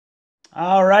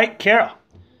All right, Carol.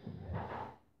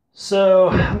 So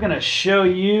I'm going to show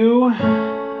you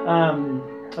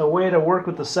a way to work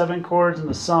with the 7 chords in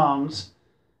the song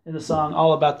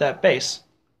All About That Bass.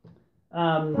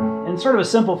 In sort of a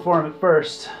simple form at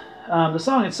first. The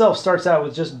song itself starts out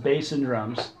with just bass and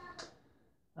drums.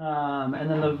 And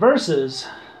then the verses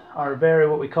are very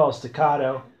what we call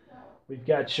staccato. We've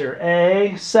got your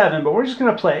A7, but we're just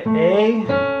going to play A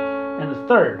and the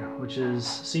third, which is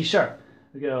C sharp.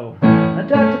 We go da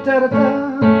da da da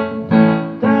da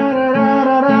da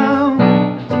da da.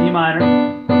 That's E minor.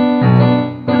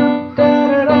 Da,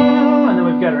 da, da, and then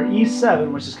we've got our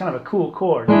E7, which is kind of a cool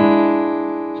chord. Which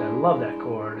I love that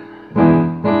chord.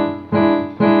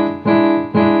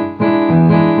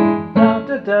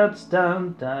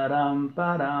 Dun da dum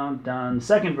ba dum dun.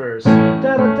 Second verse. Da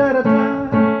da da da da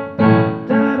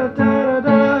da da da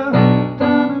da.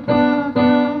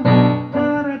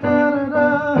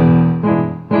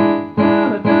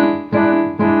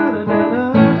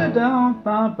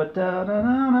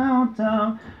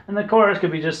 And the chorus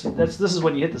could be just this is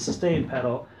when you hit the sustain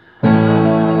pedal. I'm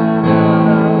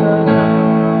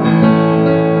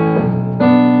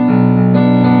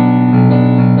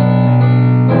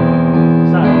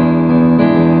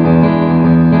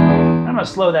going to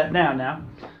slow that down now.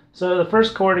 So the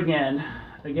first chord again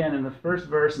in the first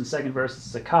verse and second verse is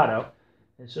staccato.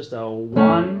 It's just a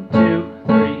 1, 2,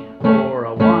 3, 4,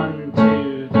 a 1,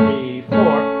 2, 3, 4,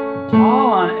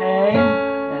 all on A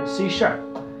and C sharp.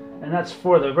 And that's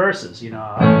for the verses, you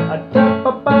know.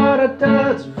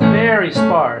 It's very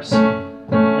sparse.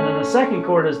 And then the second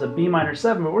chord is the B minor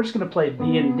 7, but we're just going to play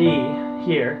B and D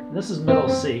here. This is middle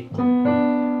C.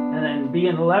 And then B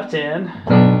in the left hand.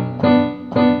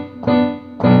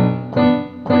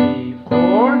 3,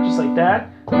 4, just like that.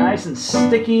 Nice and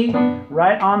sticky,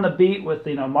 right on the beat with,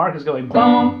 Mark is going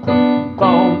boom,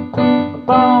 boom, boom,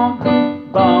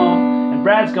 boom. And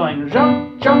Brad's going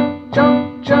jump, jump,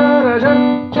 jump, jump,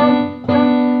 jump, jump.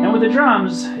 And with the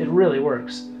drums, it really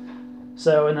works.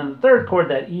 So, and then the third chord,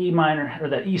 that E minor, or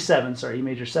that E7, sorry, E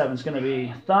major 7, is going to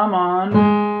be thumb on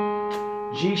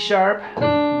G sharp,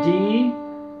 D,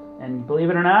 and believe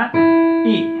it or not,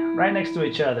 E, right next to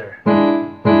each other.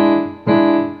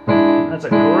 That's a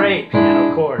great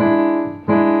piano chord.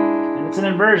 And it's an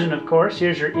inversion, of course.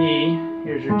 Here's your E,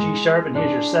 here's your G sharp, and here's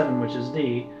your 7, which is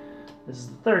D. This is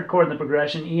the third chord in the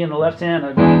progression. E in the left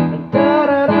hand.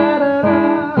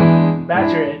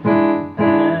 Back your A.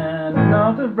 And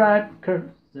all the right curves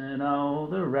in all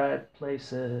the right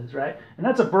places, right? And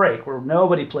that's a break where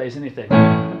nobody plays anything.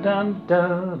 Dun, dun,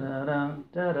 dun, dun, dun,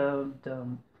 dun,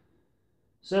 dun.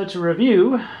 So to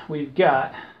review, we've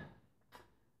got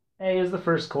A is the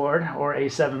first chord, or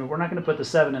A7, but we're not going to put the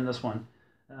 7 in this one.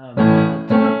 Oh,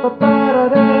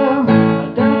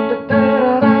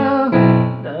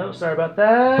 sorry about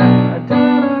that.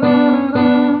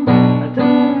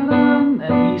 And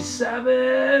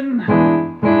E7.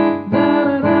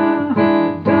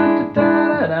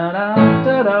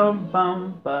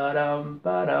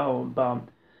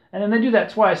 And then they do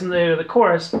that twice in the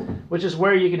chorus, which is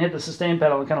where you can hit the sustain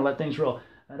pedal and kind of let things roll.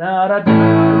 This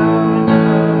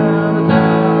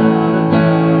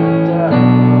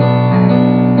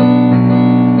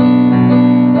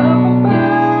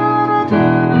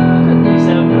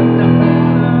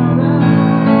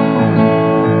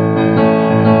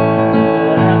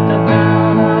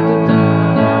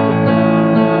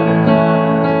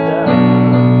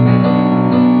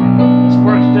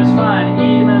works just fine.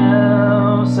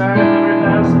 Email, sorry,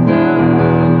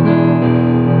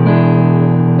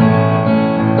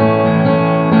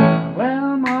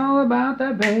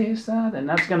 bass, and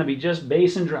that's going to be just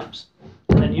bass and drums.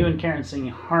 And then you and Karen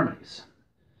singing harmonies.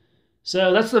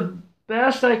 So that's the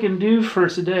best I can do for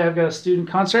today. I've got a student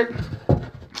concert,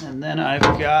 and then I've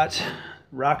got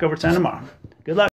rock overtime tomorrow. Good luck.